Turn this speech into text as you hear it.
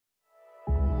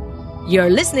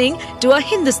You're listening to a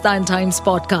Hindustan Times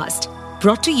podcast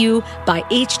brought to you by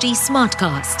HT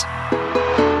Smartcast.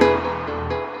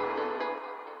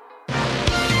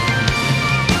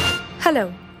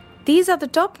 Hello, these are the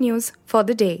top news for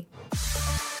the day.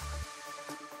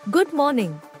 Good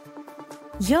morning.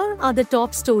 Here are the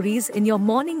top stories in your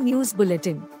morning news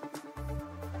bulletin.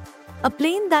 A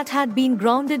plane that had been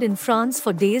grounded in France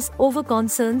for days over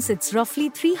concerns its roughly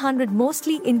 300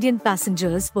 mostly Indian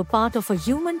passengers were part of a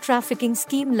human trafficking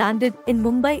scheme landed in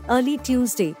Mumbai early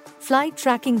Tuesday, flight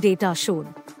tracking data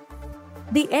showed.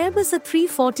 The Airbus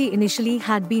A340 initially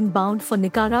had been bound for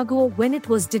Nicaragua when it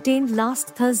was detained last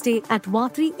Thursday at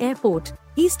Vatry Airport,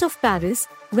 east of Paris,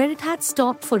 where it had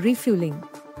stopped for refueling.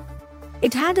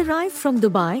 It had arrived from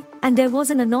Dubai, and there was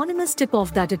an anonymous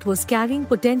tip-off that it was carrying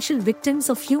potential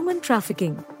victims of human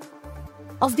trafficking.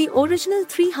 Of the original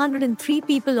 303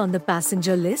 people on the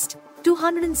passenger list,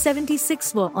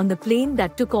 276 were on the plane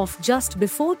that took off just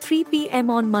before 3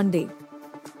 p.m. on Monday.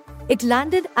 It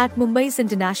landed at Mumbai's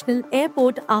International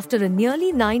Airport after a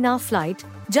nearly 9-hour flight,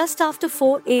 just after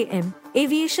 4 a.m.,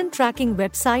 aviation tracking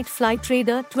website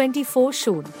Flightradar24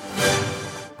 showed.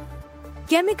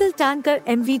 Chemical tanker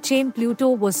MV Chem Pluto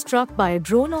was struck by a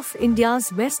drone off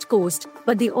India's west coast,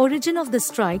 but the origin of the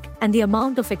strike and the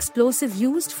amount of explosive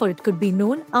used for it could be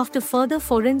known after further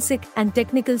forensic and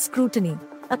technical scrutiny,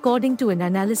 according to an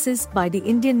analysis by the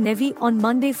Indian Navy on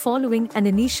Monday following an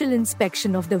initial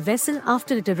inspection of the vessel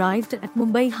after it arrived at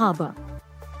Mumbai harbour.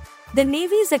 The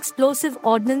Navy's explosive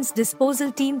ordnance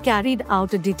disposal team carried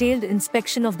out a detailed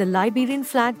inspection of the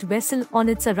Liberian-flagged vessel on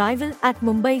its arrival at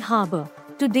Mumbai harbour,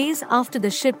 2 days after the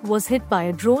ship was hit by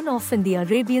a drone off in the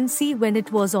Arabian Sea when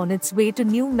it was on its way to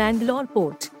New Mangalore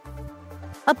port.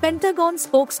 A Pentagon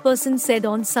spokesperson said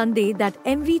on Sunday that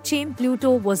MV Chem Pluto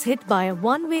was hit by a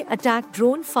one-way attack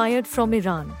drone fired from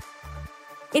Iran.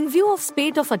 In view of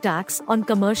spate of attacks on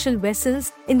commercial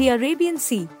vessels in the Arabian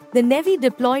Sea, the Navy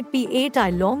deployed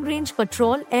P-8I long-range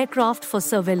patrol aircraft for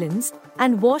surveillance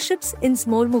and warships in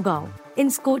Mormugao, in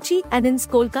Kochi and in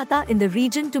Kolkata in the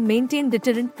region to maintain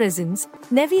deterrent presence,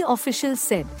 Navy officials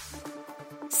said.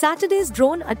 Saturday's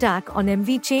drone attack on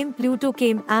MV Chem Pluto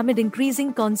came amid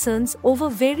increasing concerns over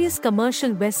various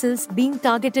commercial vessels being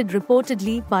targeted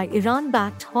reportedly by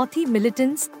Iran-backed Houthi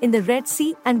militants in the Red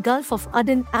Sea and Gulf of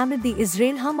Aden amid the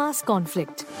Israel-Hamas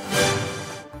conflict.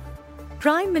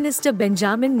 Prime Minister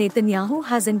Benjamin Netanyahu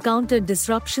has encountered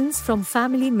disruptions from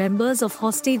family members of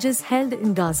hostages held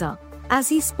in Gaza, as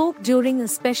he spoke during a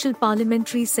special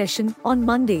parliamentary session on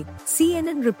Monday,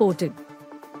 CNN reported.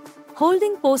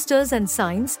 Holding posters and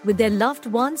signs with their loved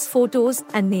ones' photos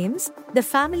and names, the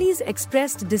families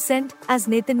expressed dissent as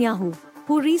Netanyahu,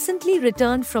 who recently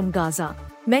returned from Gaza,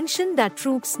 mentioned that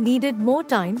troops needed more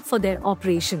time for their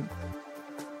operation.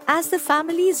 As the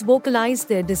families vocalized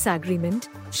their disagreement,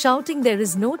 shouting there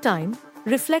is no time,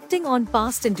 reflecting on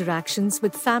past interactions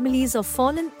with families of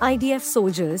fallen IDF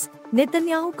soldiers,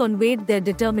 Netanyahu conveyed their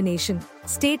determination,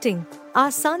 stating,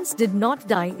 "Our sons did not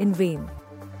die in vain.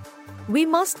 We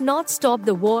must not stop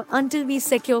the war until we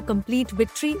secure complete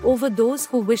victory over those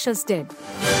who wish us dead."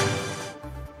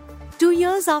 2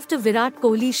 years after Virat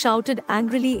Kohli shouted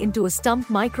angrily into a stump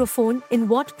microphone in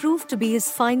what proved to be his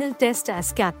final test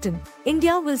as captain,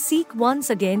 India will seek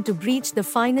once again to breach the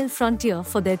final frontier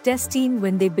for their test team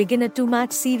when they begin a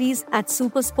 2-match series at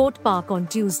Supersport Park on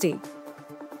Tuesday.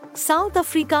 South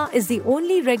Africa is the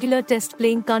only regular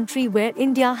test-playing country where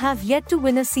India have yet to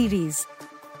win a series.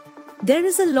 "There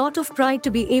is a lot of pride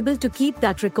to be able to keep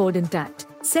that record intact,"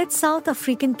 said South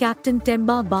African captain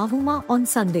Temba Bavuma on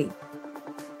Sunday.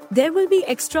 "There will be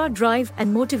extra drive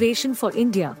and motivation for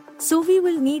India, so we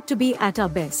will need to be at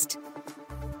our best."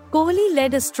 Kohli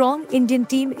led a strong Indian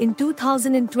team in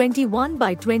 2021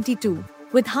 by 22,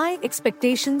 with high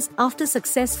expectations after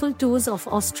successful tours of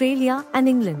Australia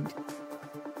and England.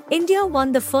 India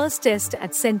won the first test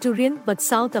at Centurion, but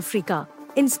South Africa,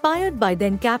 inspired by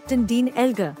then-captain Dean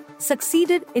Elgar,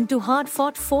 succeeded into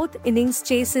hard-fought fourth innings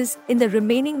chases in the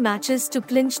remaining matches to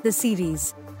clinch the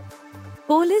series.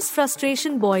 Kohli's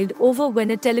frustration boiled over when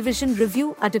a television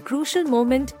review at a crucial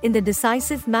moment in the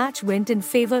decisive match went in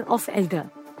favor of Elgar.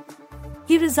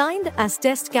 He resigned as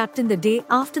Test captain the day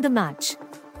after the match.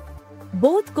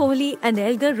 Both Kohli and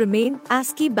Elgar remain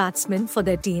as key batsmen for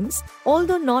their teams,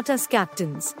 although not as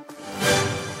captains.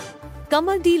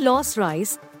 Kamal D. Los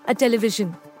Rice, a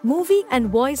television, movie and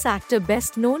voice actor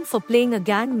best known for playing a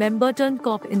gang member turned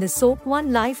cop in the soap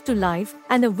One Life to Life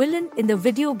and a villain in the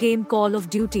video game Call of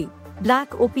Duty,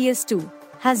 Black Ops 2,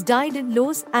 has died in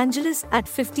Los Angeles at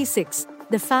 56,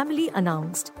 the family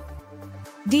announced.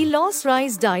 De Los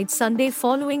Rice died Sunday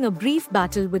following a brief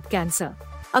battle with cancer.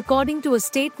 according to a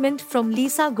statement from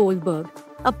Lisa Goldberg,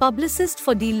 a publicist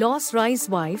for DeLos Rice's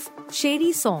wife,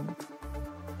 Sherry Song.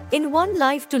 In One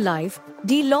Life to Life,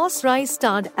 DeLos Rice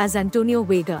starred as Antonio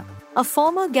Vega, a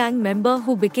former gang member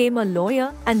who became a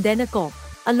lawyer and then a cop,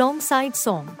 alongside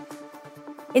Song.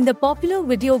 In the popular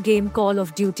video game Call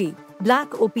of Duty,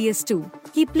 Black Ops 2,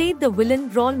 he played the villain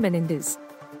Raul Menendez.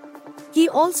 He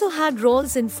also had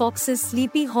roles in Fox's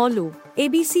Sleepy Hollow,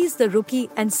 ABC's The Rookie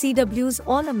and CW's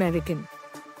All-American.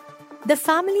 The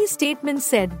family statement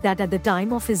said that at the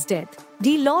time of his death,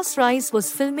 DeLos Rice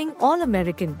was filming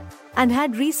All-American and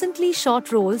had recently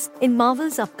shot roles in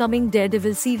Marvel's upcoming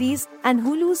Daredevil series and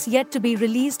Hulu's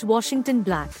yet-to-be-released Washington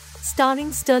Black,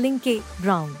 starring Sterling K.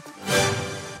 Brown.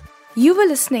 You were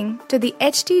listening to the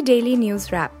HT Daily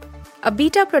News Wrap, a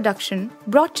beta production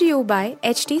brought to you by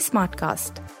HT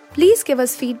Smartcast. Please give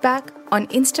us feedback on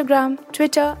Instagram,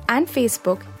 Twitter, and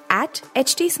Facebook at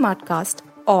HT Smartcast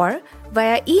or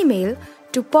via email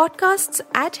to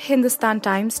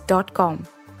podcasts@hindustantimes.com.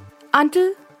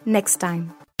 Until next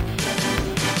time.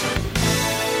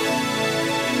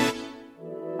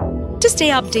 To stay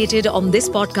updated on this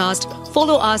podcast,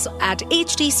 follow us at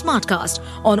HT Smartcast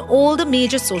on all the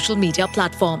major social media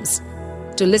platforms.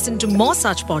 To listen to more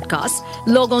such podcasts,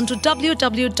 log on to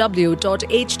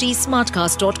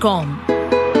www.htsmartcast.com.